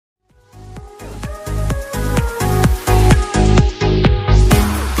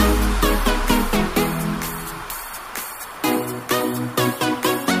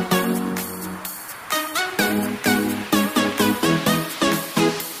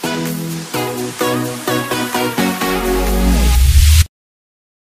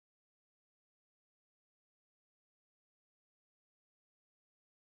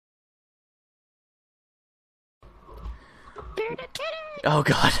Oh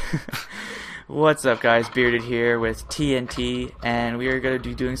god. What's up guys, Bearded here with TNT, and we are going to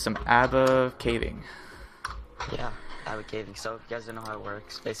be doing some ABBA caving. Yeah, ABBA caving. So if you guys don't know how it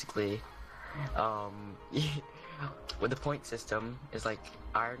works, basically, with the point system, is like,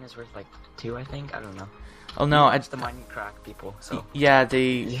 iron is worth like 2, I think? I don't know. Oh no, it's the mining crack people, so. Yeah,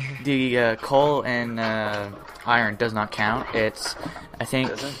 the coal and iron does not count. It's, I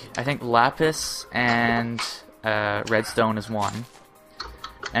think lapis and redstone is 1.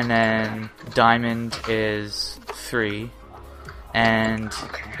 And then diamond is 3, and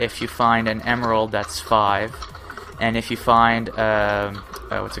if you find an emerald, that's 5, and if you find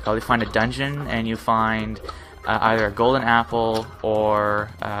what's it called? You find a dungeon and you find either a golden apple or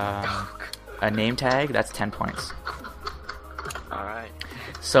a name tag, that's 10 points. Alright.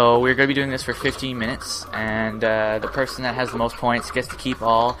 So we're going to be doing this for 15 minutes, and the person that has the most points gets to keep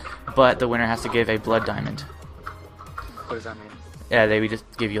all, but the winner has to give a blood diamond. What does that mean? Yeah, they would just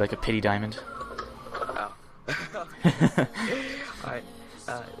give you like a pity diamond. Oh. Alright,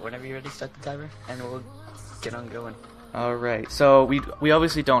 whenever you're ready, start the timer, and we'll get on going. Alright, so we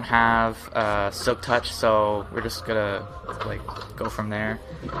obviously don't have Silk Touch, so we're just gonna like go from there.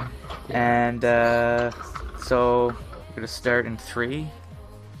 And so we're gonna start in 3,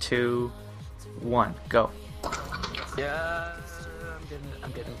 2, 1, go. Yeah,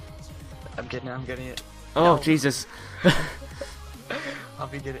 I'm getting it. Oh, no. Jesus. I'm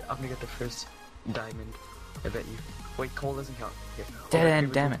gonna get the first diamond. I bet you. Wait, coal doesn't count. Here. Dead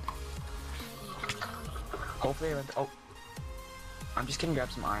end, damn it. Hopefully I went. Oh, I'm just gonna grab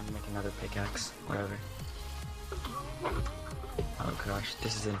some iron and make another pickaxe. Whatever. Oh gosh,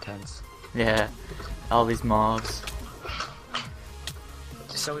 this is intense. Yeah, all these mobs.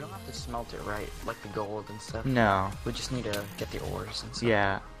 So we don't have to smelt it, right? Like the gold and stuff. No. We just need to get the ores and stuff.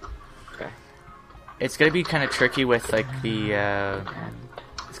 Yeah. Okay. It's gonna be kind of tricky with like the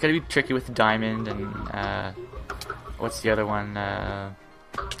it's gonna be tricky with the diamond and what's the other one,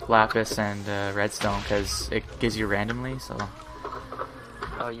 lapis and redstone, because it gives you randomly. So.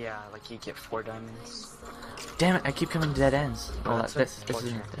 Oh yeah, like you get 4 diamonds. Damn it! I keep coming to dead ends. Oh, Well, this is.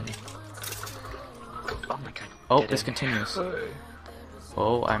 Oh my god. Oh, this continues.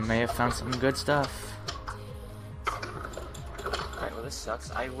 Oh, I may have found some good stuff. Alright, well this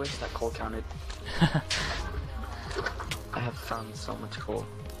sucks. I wish that coal counted. I have found so much coal.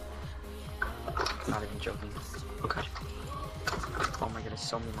 Not even joking. Okay. Oh my goodness,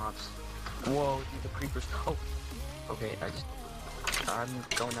 so many mobs. Whoa, dude, the creepers. Oh. Okay, I'm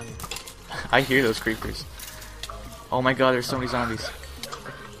going down here. I hear those creepers. Oh my god, there's so many zombies.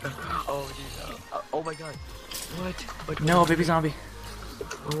 Oh, dude. Oh my god. What? No, baby zombie.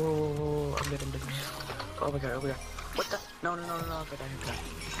 Oh, I'm dead. Oh my god, oh my god. What the? No, I'm gonna die.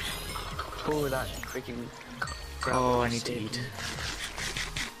 Oh, that freaking... Oh, I need to eat.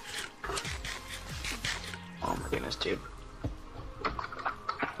 Oh my goodness, dude.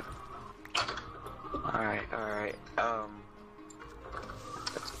 Alright.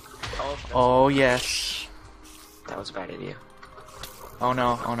 Oh, yes. That was a bad idea. Oh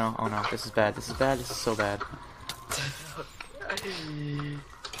no. This is bad. This is so bad.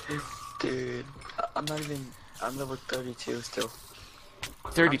 Dude, I'm level 32 still.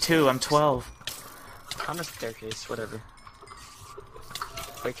 32, I'm 12. I'm a staircase, whatever.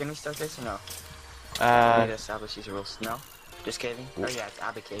 Wait, can we staircase or no? We need to establish these rules. No? Just caving? Oh yeah, it's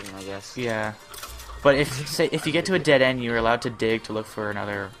ABBA caving, I guess. Yeah. But if you get to a dead end, you're allowed to dig to look for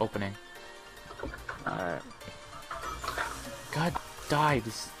another opening. Alright. God, die.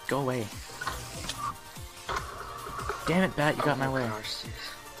 Just go away. Damn it, Bat, you got my way.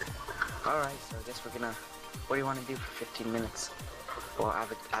 Alright, so I guess we're gonna... What do you want to do for 15 minutes? While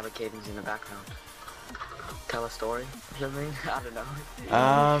ABBA caving's in the background. Tell a story or something? I don't know.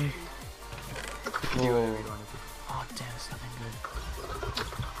 Do whatever you want to do. Oh, damn, it's nothing good.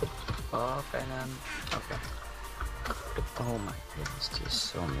 Oh, Venom. Okay. Oh my goodness, there's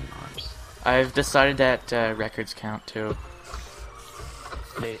so many mobs. I've decided that records count too.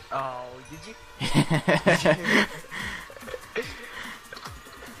 Oh, did you?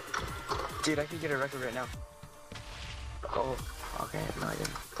 Dude, I can get a record right now. Oh, okay, no I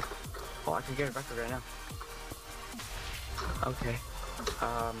didn't. Oh, I can get a record right now. Okay.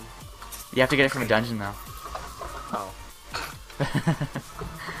 You have to get it from a dungeon though. Oh.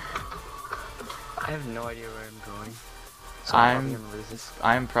 I have no idea where I'm going. So I'm probably gonna lose this.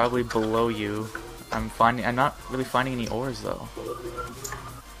 I'm probably below you. I'm not really finding any ores though.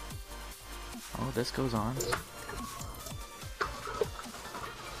 Oh, this goes on.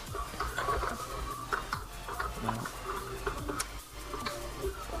 No.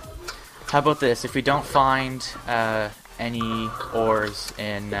 How about this? If we don't find any ores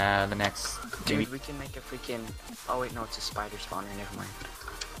in the next. Maybe. Dude, we can make a freaking. Oh wait, no, it's a spider spawner. Never mind.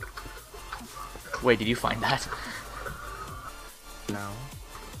 Wait, did you find that? No.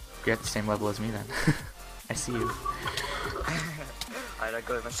 You're at the same level as me then. I see you. Alright, I'll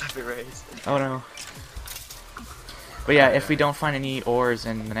go with my separate race. Oh no. But yeah, if we don't find any ores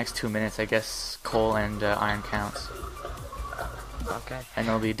in the next 2 minutes, I guess coal and iron counts. Okay. And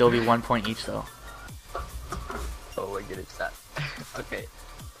they'll be 1 point each though. Oh my goodness, that. Okay.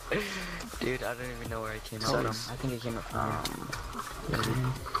 Dude, I don't even know where I came from. I think I came up from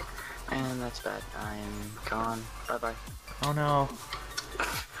here. And that's bad. I'm gone. Bye bye. Oh no.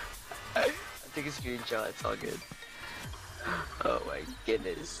 I took a screenshot, it's all good. Oh my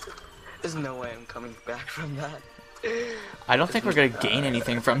goodness. There's no way I'm coming back from that. I don't think we're gonna gain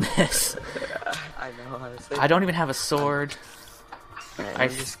anything from this. I know, honestly. I don't even have a sword. Right, I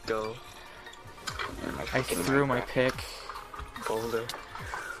just go. I threw my pick. Boulder.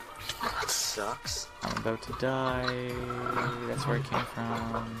 That sucks. I'm about to die. That's where it came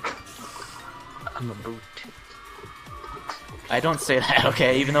from. I'm a boot. I don't say that,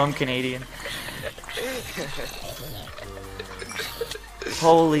 okay, even though I'm Canadian.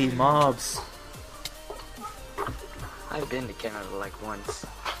 Holy mobs. I've been to Canada like once.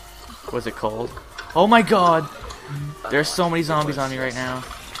 Was it cold? Oh my god! There's so many zombies on me right now.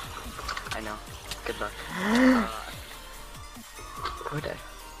 I know. Good luck. Who'd I?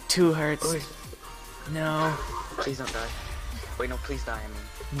 2 hearts. No. Please don't die. Wait, no, please die, I mean.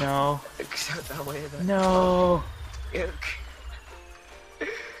 No. Except that way then. No.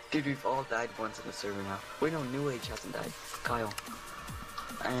 Dude, we've all died once in the server now. Wait, no, New Age hasn't died. Kyle.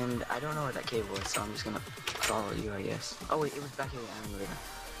 And I don't know where that cave was, so I'm just gonna follow you, I guess. Oh wait, it was back here. I remember it.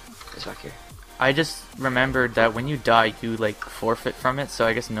 It's back here. I just remembered that when you die, you like forfeit from it, so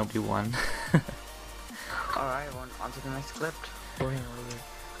I guess nobody won. Alright, on to the next clip.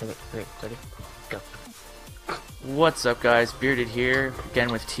 Ready? Go. What's up, guys? Bearded here,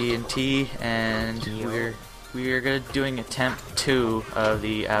 again with TNT, and we're doing attempt 2 of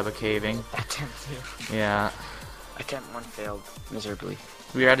the ABBA caving. Attempt 2. Yeah. Attempt 1 failed miserably.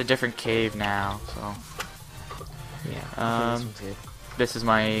 We're at a different cave now, so. Yeah. This is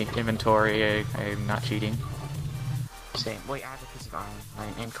my inventory. I'm not cheating. Same. Wait, I have a piece of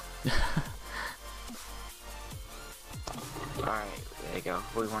iron and coal. Alright, there you go.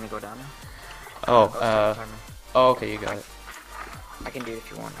 We want to go down now? Oh, okay, you got it. I can do it if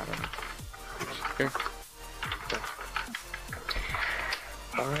you want, I don't know. Sure.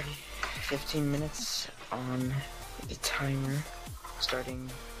 Alrighty, 15 minutes on the timer, starting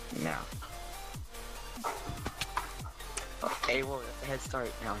now. Okay, whoa, that's a head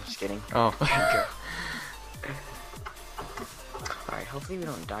start. No, I'm just kidding. Oh. Alright, hopefully we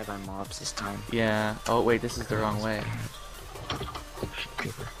don't die by mobs this time. Yeah. Oh, wait, this is the wrong way.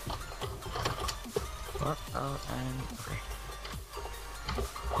 And okay.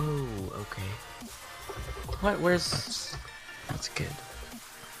 Oh, okay. What? Where's... That's good.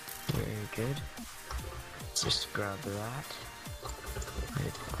 Very good. Let's just grab that.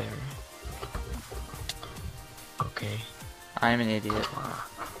 Right there. Okay. I'm an idiot.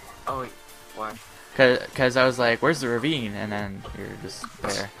 Oh, wait. Why? Cause I was like, where's the ravine? And then you're just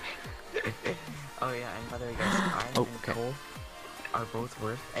there. Oh yeah, and by the way guys, iron and coal are both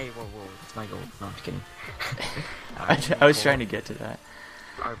worth... Hey, whoa, it's my gold. No, I'm just kidding. I was trying to get to that.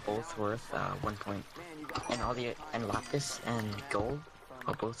 Are both worth 1 point. And lapis and gold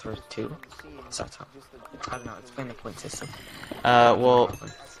are both worth 2. So that's how. I don't know, explain the point system. Well,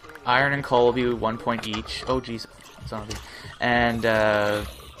 iron and coal will be 1 point each. Oh jeez, zombie. And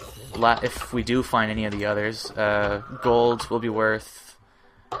if we do find any of the others, gold will be worth,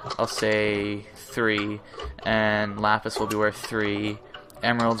 I'll say 3, and lapis will be worth 3,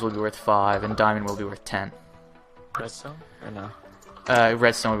 emeralds will be worth 5, and diamond will be worth 10. Redstone or no?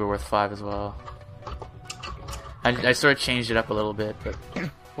 Redstone will be worth 5 as well. I sort of changed it up a little bit, but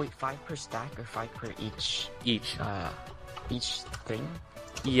wait, 5 per stack or 5 per each? Each Thing?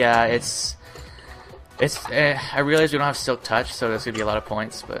 Yeah, it's. I realize we don't have silk touch, so there's gonna be a lot of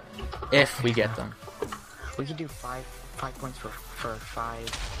points, but if we get them, we could do 5 points for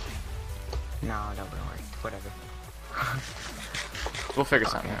 5. No, that wouldn't work. Whatever. we'll figure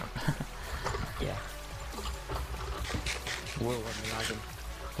something out. Yeah. Whoa, I'm lagging.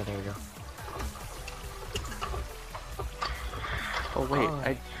 Okay, there we go. Oh wait,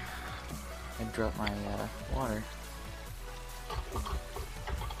 I dropped my water.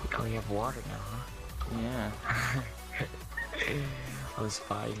 Oh, you have water now, huh? Yeah. I was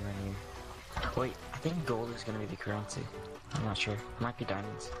fine running. Wait, I think gold is gonna be the currency. I'm not sure. It might be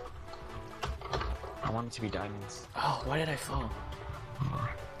diamonds. want it to be diamonds. Oh, why did I fall?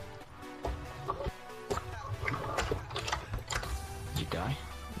 Did you die?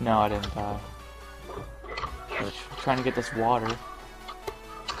 No, I didn't die. I'm trying to get this water.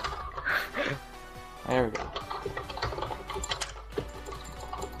 There we go.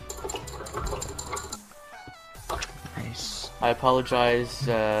 Nice. I apologize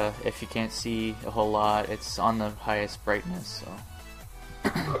if you can't see a whole lot. It's on the highest brightness, so.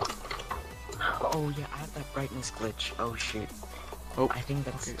 Oh yeah, I have that brightness glitch. Oh shoot. Oh. I think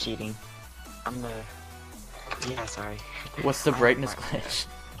that's cheating. I'm the... Yeah, sorry. What's the brightness glitch?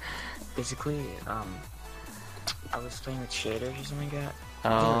 Basically, I was playing with shaders or something like that.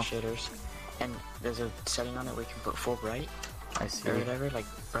 Oh. Shaders. And there's a setting on it where you can put full bright. I see. Or whatever, like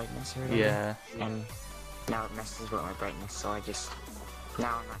brightness or whatever. Yeah. And now it messes with my brightness, so I just...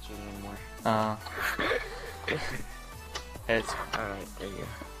 Now I'm not cheating anymore. It's... Alright, there you go.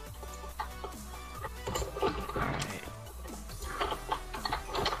 Alright.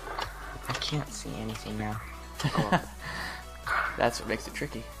 I can't see anything now. Oh. That's what makes it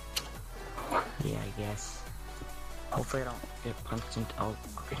tricky. Yeah, I guess. Hopefully I don't get punched into... Oh,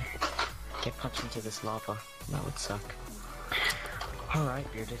 okay. Get punched into this lava. That would suck. Alright,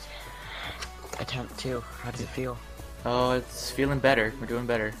 Bearded. Attempt 2. How does it feel? Oh, it's feeling better. We're doing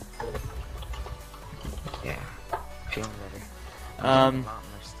better. Yeah. Feeling better. A lot more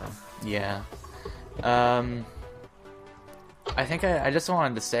stuff. Yeah. I think I just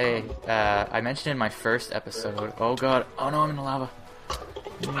wanted to say, I mentioned in my first episode... Oh god. Oh no, I'm in the lava.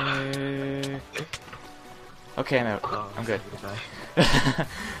 Okay, I'm out. Oh, I'm good. Goodbye.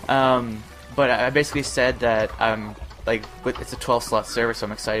 But I basically said that like it's a 12-slot server, so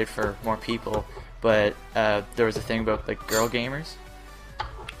I'm excited for more people. But there was a thing about like girl gamers,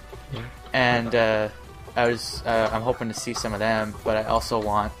 Yeah. and I'm hoping to see some of them. But I also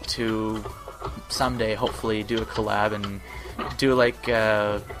want to someday hopefully do a collab and do like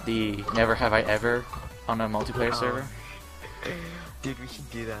the Never Have I Ever on a multiplayer server. Dude, we should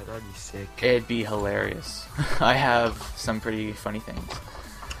do that. That'd be sick. It'd be hilarious. I have some pretty funny things.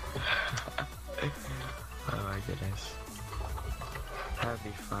 Oh my goodness. That'd be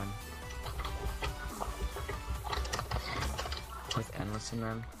fun. With endless in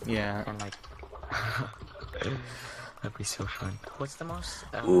them. Yeah. And like... That'd be so fun. What's the most...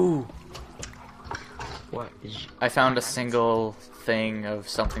 Ooh! What? Did you... I found a single thing of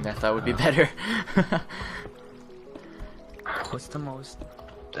something that I thought would be better. What's the most...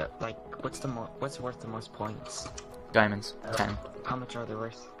 what's worth the most points? Diamonds. 10. How much are they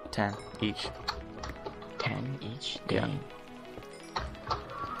worth? 10 each. 10 each? Yeah. Dang.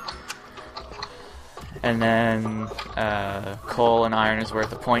 And then coal and iron is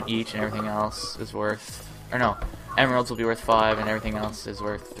worth a point each, and everything else is worth... Or no, emeralds will be worth 5, and everything else is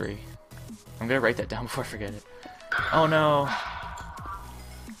worth 3. I'm gonna write that down before I forget it. Oh no!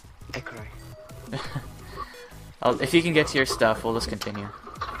 I cry. If you can get to your stuff, we'll just continue.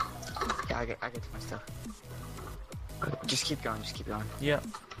 Yeah, I get to my stuff. Just keep going, just keep going. Yep.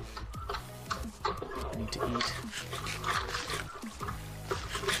 I need to eat.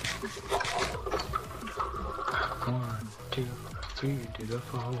 One, two, three to the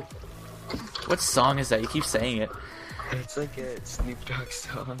four. What song is that? You keep saying it. It's like a Snoop Dogg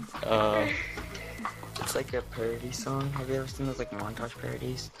song. It's like a parody song. Have you ever seen those like montage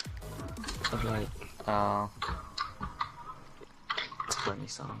parodies? Of like... It's a funny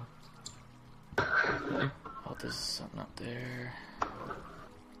song. Oh, there's something up there.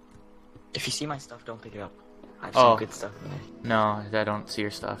 If you see my stuff, don't pick it up. I have Oh. some good stuff in there. No, I don't see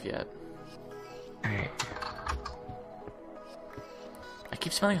your stuff yet. Alright. I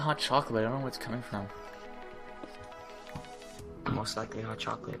keep smelling hot chocolate, but I don't know where it's coming from. Most likely hot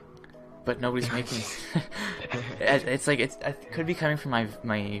chocolate. But nobody's making it. It's like, it could be coming from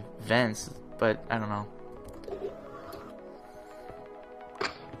my vents, but I don't know.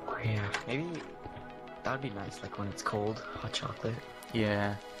 Yeah. Maybe that would be nice, like when it's cold, hot chocolate.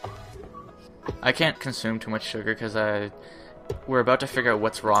 Yeah. I can't consume too much sugar because we're about to figure out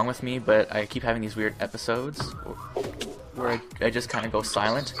what's wrong with me, but I keep having these weird episodes where I just kind of go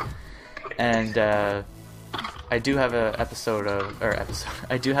silent. And I do have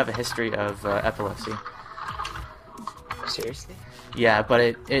I do have a history of epilepsy. Seriously? Yeah,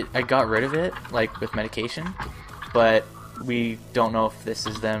 but I got rid of it, like with medication, but we don't know if this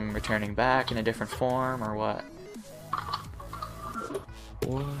is them returning back in a different form or what.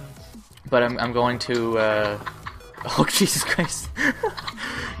 What? But I'm going to, oh Jesus Christ.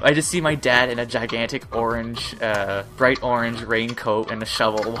 I just see my dad in a gigantic orange, bright orange raincoat and a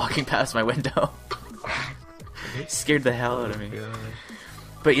shovel walking past my window. Scared the hell out of me. God.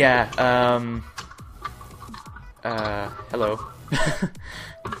 But yeah, Hello.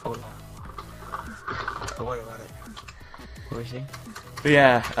 Hold on. Don't worry about it. What were you saying? But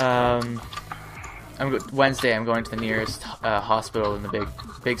yeah, Wednesday I'm going to the nearest hospital in the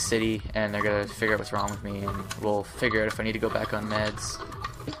big city, and they're gonna figure out what's wrong with me, and we'll figure out if I need to go back on meds.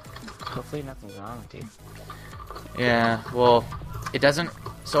 Hopefully nothing's wrong with you. Yeah, well,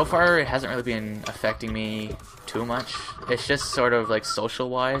 so far it hasn't really been affecting me too much. It's just sort of like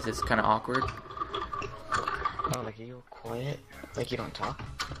social-wise, it's kind of awkward. Oh, like, are you quiet? Like, you don't talk?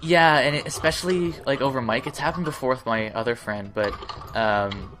 Yeah, and especially like over mic. It's happened before with my other friend, but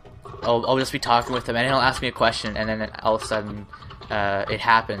I'll just be talking with him, and he'll ask me a question, and then all of a sudden it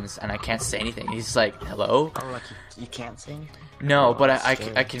happens, and I can't say anything. He's like, "Hello?" Oh, like you can't say anything? No, Oh, but I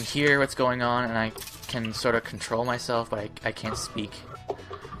scary. can hear what's going on, and I can sort of control myself, but I can't speak.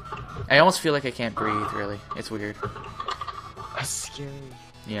 I almost feel like I can't breathe, really. It's weird. That's scary.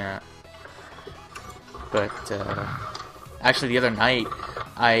 Yeah. But, actually the other night,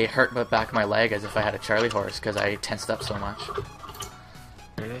 I hurt the back of my leg as if I had a Charlie horse, because I tensed up so much.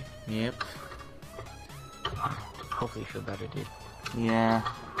 Really? Yep. Hopefully you feel better, dude. Yeah.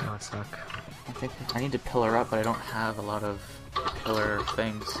 That would suck. I think I need to pillar up, but I don't have a lot of pillar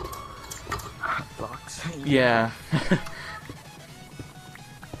things. Blocks? Yeah.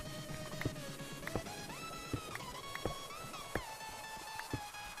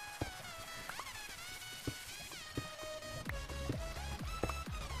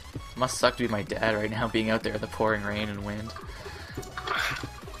 Must suck to be my dad right now, being out there in the pouring rain and wind.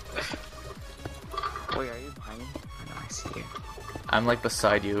 Wait, are you behind me? I know, I see you. I'm like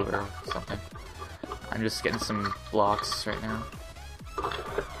beside you or something. I'm just getting some blocks right now.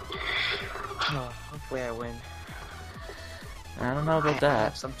 Hopefully I win. I don't know about I that.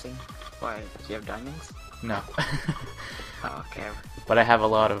 have something. Why? Do you have diamonds? No. Oh, okay. But I have a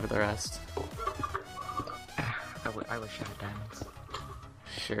lot of the rest. I wish I had diamonds.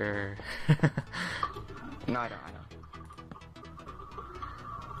 Sure. No, I don't.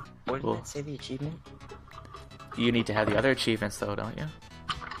 What did Cool. it say, the achievement? You need to have the other achievements though, don't you?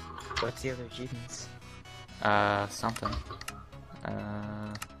 What's the other achievements? Something.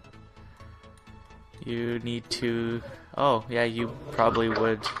 You need to... Oh, yeah, you probably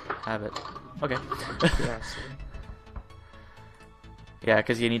would have it. Okay. Yeah, see? Yeah,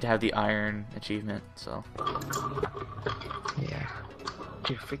 because you need to have the iron achievement, so... Yeah.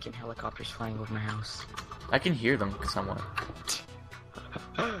 Dude, freaking helicopters flying over my house. I can hear them somewhat.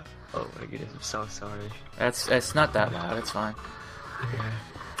 Oh my goodness, I'm so sorry. It's not that loud, it's fine. Yeah.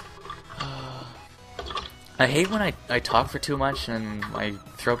 I hate when I talk for too much and my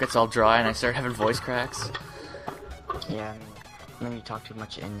throat gets all dry and I start having voice cracks. Yeah, I mean, when you talk too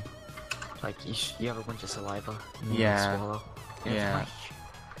much and, like, you have a bunch of saliva. And you Yeah. swallow. And Yeah.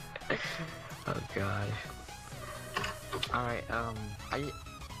 it's like... Oh god. Alright,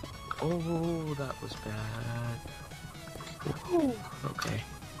 Oh, that was bad. Ooh, okay.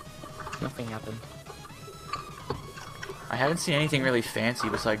 Nothing happened. I haven't seen anything really fancy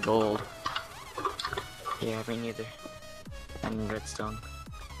beside gold. Yeah, me neither. And redstone.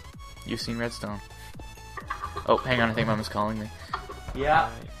 You've seen redstone. Oh, hang on, I think Mom is calling me. Yeah.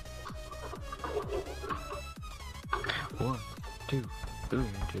 One, two, three,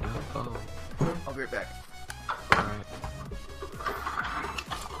 oh. I'll be right back. Alright.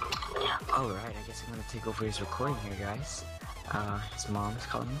 Alright, I guess I'm gonna take over his recording here, guys. His mom is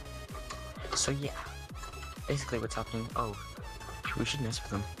calling me. So yeah, basically what's happening, we should mess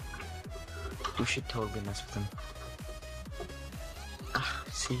with him. We should totally mess with him.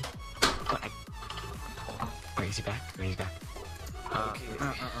 See? What Where is he back? Where is he back?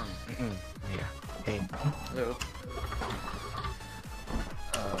 Yeah. Hey. Hello.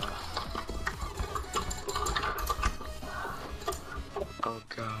 Oh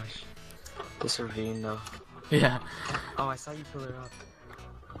gosh. This ravine though. Yeah. Oh, I saw you pull it up.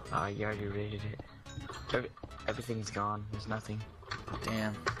 Oh, you already rated it. Everything's gone. There's nothing.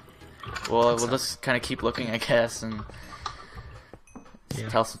 Damn. Well, we'll just kind of keep looking, I guess, and Yeah.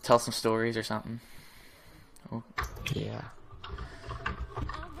 tell some stories or something. Oh. Yeah.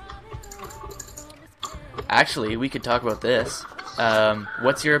 Actually, we could talk about this.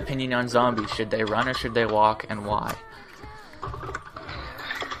 What's your opinion on zombies? Should they run or should they walk, and why?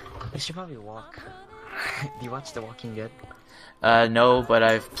 They should probably walk. Do you watch The Walking Dead? No, but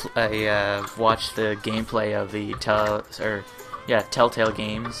I've watched the gameplay of the Telltale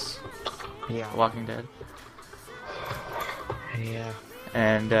games, Yeah. Walking Dead, Yeah.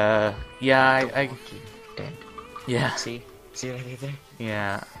 and yeah, I Walking Dead. yeah, See what I did there?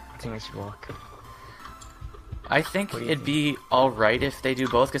 yeah. I think I should walk. I think What do you it'd think? be alright if they do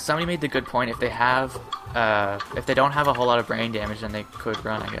both, because somebody made the good point, if they don't have a whole lot of brain damage, then they could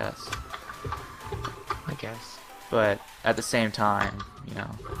run, I guess. I guess. But at the same time, you know.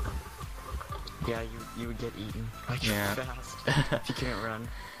 Yeah, you would get eaten like Yeah. fast if you couldn't run.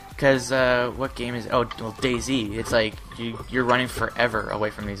 Because, what game is it? Oh, well, DayZ. It's like, you're running forever away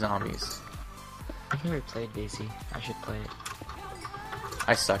from these zombies. I've never played Daisy. I should play it.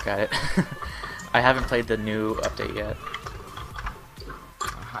 I suck at it. I haven't played the new update yet.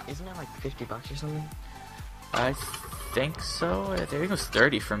 Isn't it like $50 or something? I think so. I think it was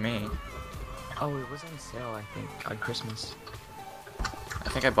 30 for me. Oh, it was on sale, I think, on Christmas. I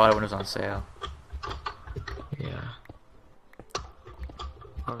think I bought it when it was on sale. Yeah.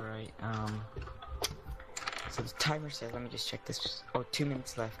 Alright, so the timer says, let me just check this. Oh, 2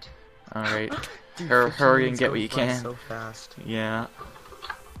 minutes left. Alright. Dude, 15 Hurry and minutes get goes what you by can. so fast. Yeah.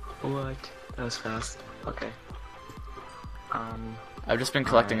 What? That was fast. Okay. I've just been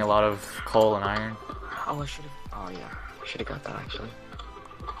collecting a lot of coal and iron. Oh, I should've, oh yeah, I should've got that actually.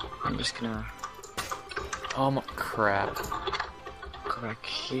 I'm just gonna Oh, crap. go back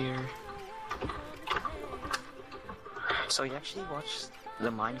here. So you actually watch the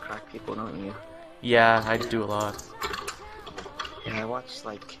Minecraft people, don't you? Yeah, I do a lot. Yeah, I watch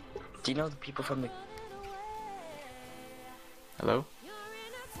like, do you know the people from the, Hello?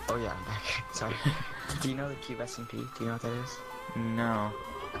 oh yeah, I'm back, sorry. Do you know the Cube SMP? Do you know what that is? No.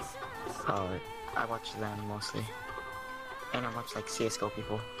 Oh, I watch them mostly. And I watch like CSGO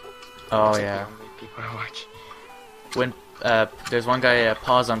people. Oh, That's, like, yeah. the only people I watch. When, there's one guy,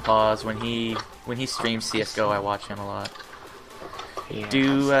 Pause on Pause, when he streams CSGO, I watch him a lot.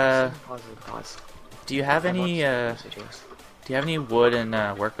 Yeah, Pause, do you have any, do you have any wood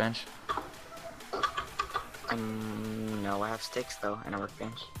and, workbench? No, I have sticks though, and a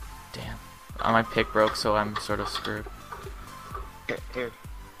workbench. Damn. My pick broke, so I'm sort of screwed. Here.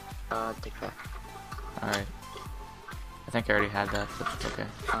 Take that. Alright. I think I already had that, but it's okay.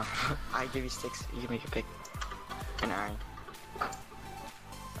 I give you sticks, you can make a pick. And iron.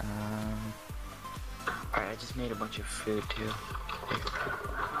 Alright, I just made a bunch of food too.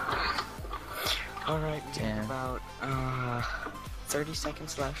 Alright, we have about 30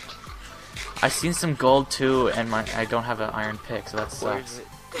 seconds left. I've seen some gold too, and I don't have an iron pick, so that Where is sucks.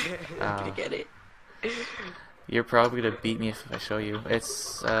 it? I'm gonna get it. You're probably gonna beat me if I show you.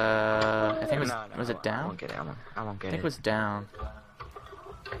 It's I think it was No, was it I down? won't get it. I won't get I think it was down.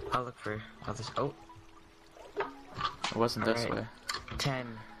 I'll look for others. Oh, It wasn't this Alright. way. 10,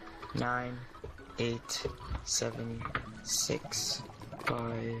 9, 8, 7, 6,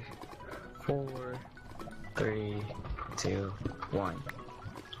 5, 4, 3, 2, 1.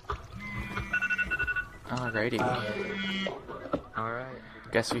 Alrighty. Alright.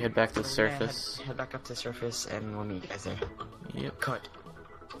 Guess we head back to the So, yeah, surface. head back up to the surface and we'll meet you guys there. Yep. Cut.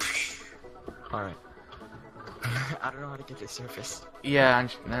 Alright. I don't know how to get to the surface. Yeah,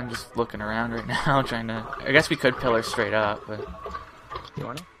 I'm just looking around right now, trying to. I guess we could pillar straight up, but You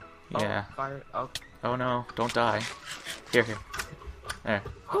want it? yeah. Oh, fire. Oh. Oh no! Don't die. Here. There.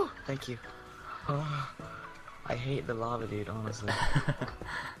 Whew, thank you. Oh, I hate the lava, dude, honestly.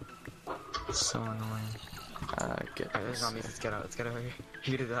 It's so annoying. Get Alright, there's this. zombies. Let's get out. Let's get out of here.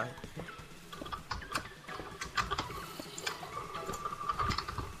 You're gonna die.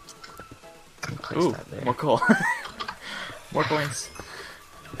 Place Ooh, that there. more coal. More coins.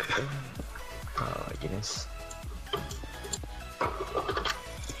 Oh my goodness.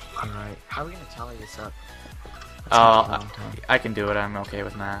 Alright, how are we gonna tally this up? That's gonna take a long time. I can do it. I'm okay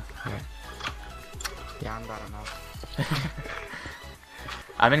with math. Okay. Yeah, I'm bad at math.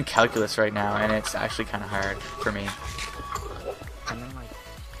 I'm in calculus right now, and it's actually kind of hard for me. I'm in like,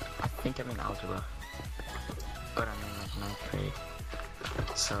 I think I'm in algebra, but I'm in like 9th grade.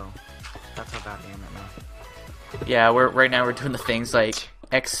 So, that's how bad I am at math. Yeah, right now we're doing the things like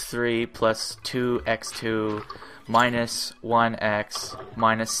x3 plus 2x2 minus 1x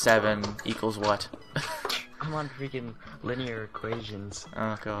minus 7 equals what? I'm on freaking linear equations.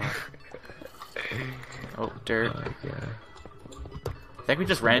 Oh god. Oh, dirt. Yeah. I think we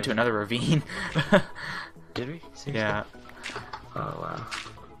just ran into another ravine. Did we? Seriously? Yeah. Oh wow.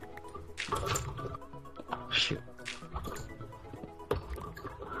 Shoot.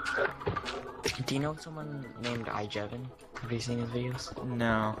 Do you know someone named iJevin? Have you seen his videos?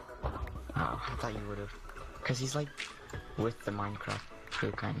 No. Oh, I thought you would have. Cause he's like with the Minecraft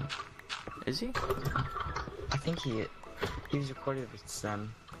crew kind of. Is he? I think he was recorded with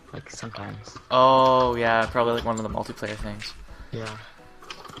them, like sometimes. Oh, yeah, probably like one of the multiplayer things. Yeah.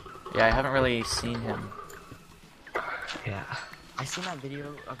 Yeah, I haven't really seen him. Yeah. I seen that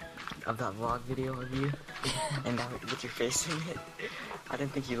video of that vlog video of you, and now with your face in it. I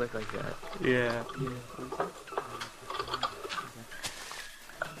didn't think you looked like that. Yeah.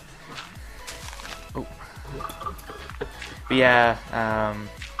 Oh. But yeah,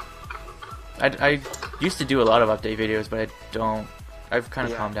 I used to do a lot of update videos, but I don't. I've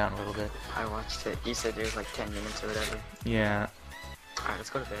kind of calmed down a little bit. I watched it. You said there was like 10 minutes or whatever. Yeah. Alright, let's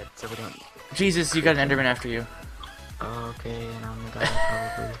go to bed so we don't... Jesus, you got an Enderman after you. Okay, and I'm gonna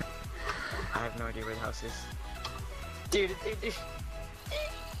die probably. I have no idea where the house is. Dude.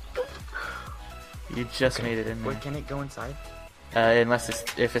 You just made it in there. Wait, can it go inside? Unless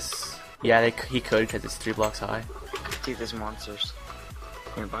if it's... Yeah, he could because it's 3 blocks high. Dude, there's monsters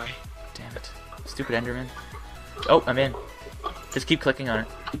nearby. Damn it. Stupid Enderman. Oh, I'm in. Just keep clicking on it.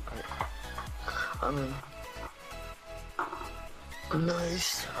 I'm in.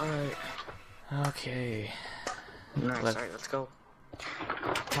 Nice. Alright. Okay. Nice. Alright, let's go.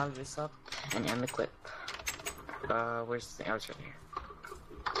 Tally this up and end the clip. Where's the thing? Oh, it's right here.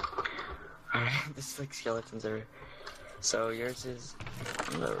 Alright, this is like skeletons are. So yours is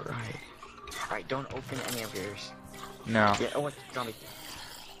on the right. Alright, don't open any of yours. No. Yeah, oh, what? Zombie.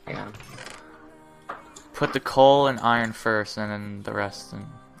 I got him. Put the coal and iron first, and then the rest in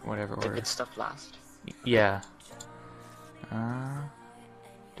whatever order. Get stuff last. Yeah. I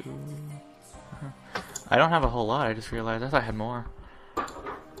don't have a whole lot. I just realized I thought I had more.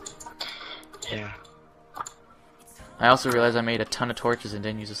 Yeah. I also realized I made a ton of torches and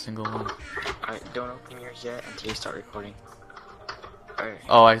didn't use a single one. Alright, don't open yours yet until you start recording. Alright.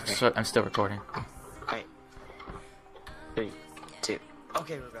 Oh, I'm still recording. Alright. 3, 2.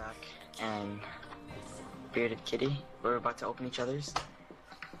 Okay, we're back. And Bearded Kitty, we're about to open each other's.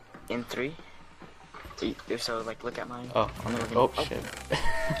 In 3. So, like, look at mine. Oh, shit.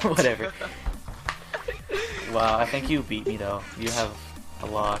 Whatever. Wow, I think you beat me though. You have a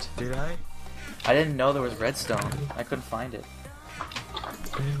lot. Did I? I didn't know there was redstone. I couldn't find it.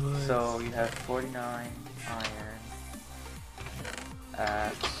 So you have 49 iron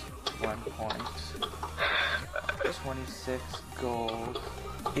at 1 point. 26 gold.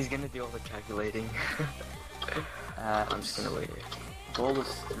 He's gonna do all the calculating. I'm just gonna wait here. Gold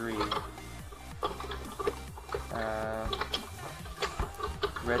is 3.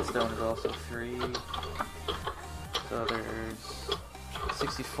 Redstone is also 3. So there's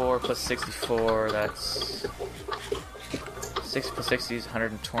 64 plus 64, that's 6 plus 60 is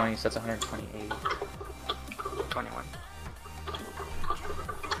 120, so that's 128. 21.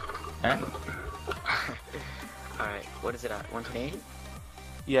 Huh? Alright, what is it at? 128?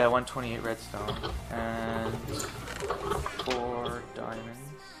 Yeah, 128 redstone. And 4 diamonds.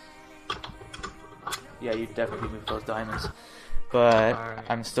 Yeah, you definitely moved those diamonds. But right.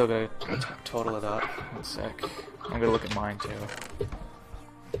 I'm still gonna total it up. 1 sec. I'm gonna look at mine too.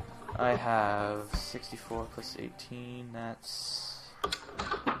 I have 64 plus 18, that's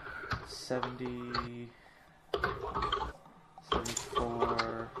 70,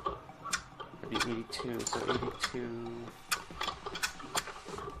 74, that'd be 82, so 82.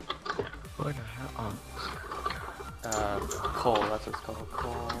 What the hell? Coal, that's what it's called,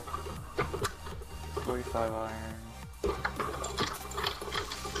 coal. 45 iron.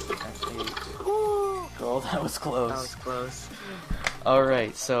 And 8. Ooh. Gold, that was close. That was close.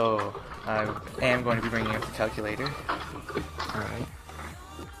 Alright, so I am going to be bringing up the calculator. Alright.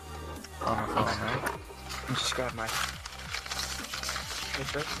 On my phone, right? Just grab my...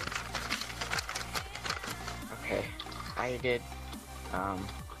 Okay. I did,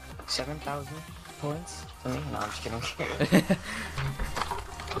 7,000 points for me. No, I'm just kidding.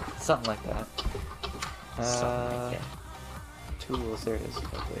 Something like that. Something like that. Tools, there it is,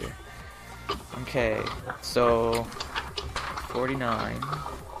 calculator. Okay, so 49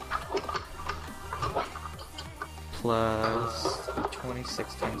 plus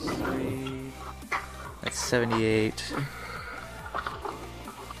 26 times 3, that's 78.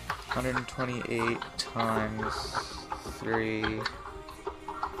 128 times 3,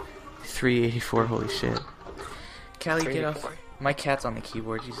 384, holy shit. Callie, get off. My cat's on the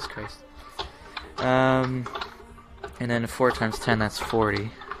keyboard, Jesus Christ. And then 4 times 10, that's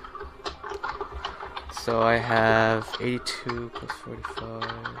 40. So I have 82 plus 45.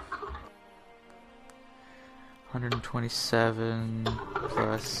 127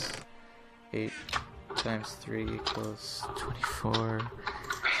 plus 8 times 3 equals 24.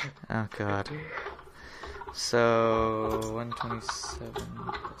 Oh god. So 127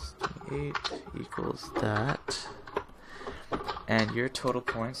 plus 28 equals that. And your total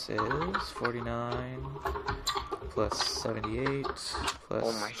points is 49 plus 78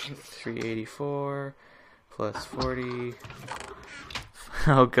 plus 384 plus 40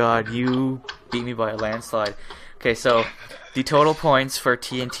 Oh god, you beat me by a landslide. Okay, so the total points for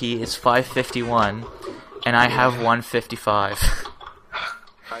TNT is 551, and I have 155.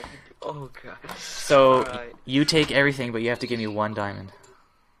 Oh god. So you take everything, but you have to give me 1 diamond.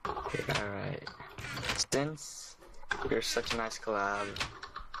 Alright. Since you're such a nice collab,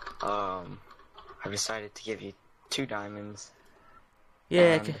 I've decided to give you 2 diamonds.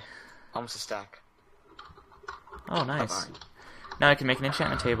 Yeah. And almost a stack. Oh, nice. Now I can make an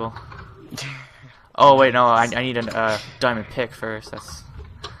enchantment table. Oh wait, no, I need a diamond pick first. That's.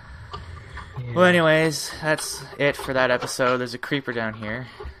 Yeah. Well, anyways, that's it for that episode. There's a creeper down here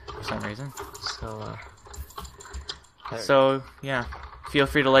for some reason. So yeah, feel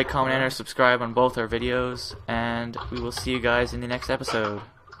free to like, comment, and or subscribe on both our videos, and we will see you guys in the next episode.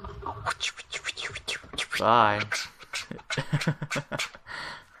 Bye.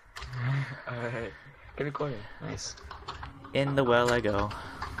 Alright, good recording. Nice. In the well I go.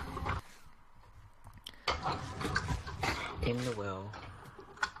 In the well.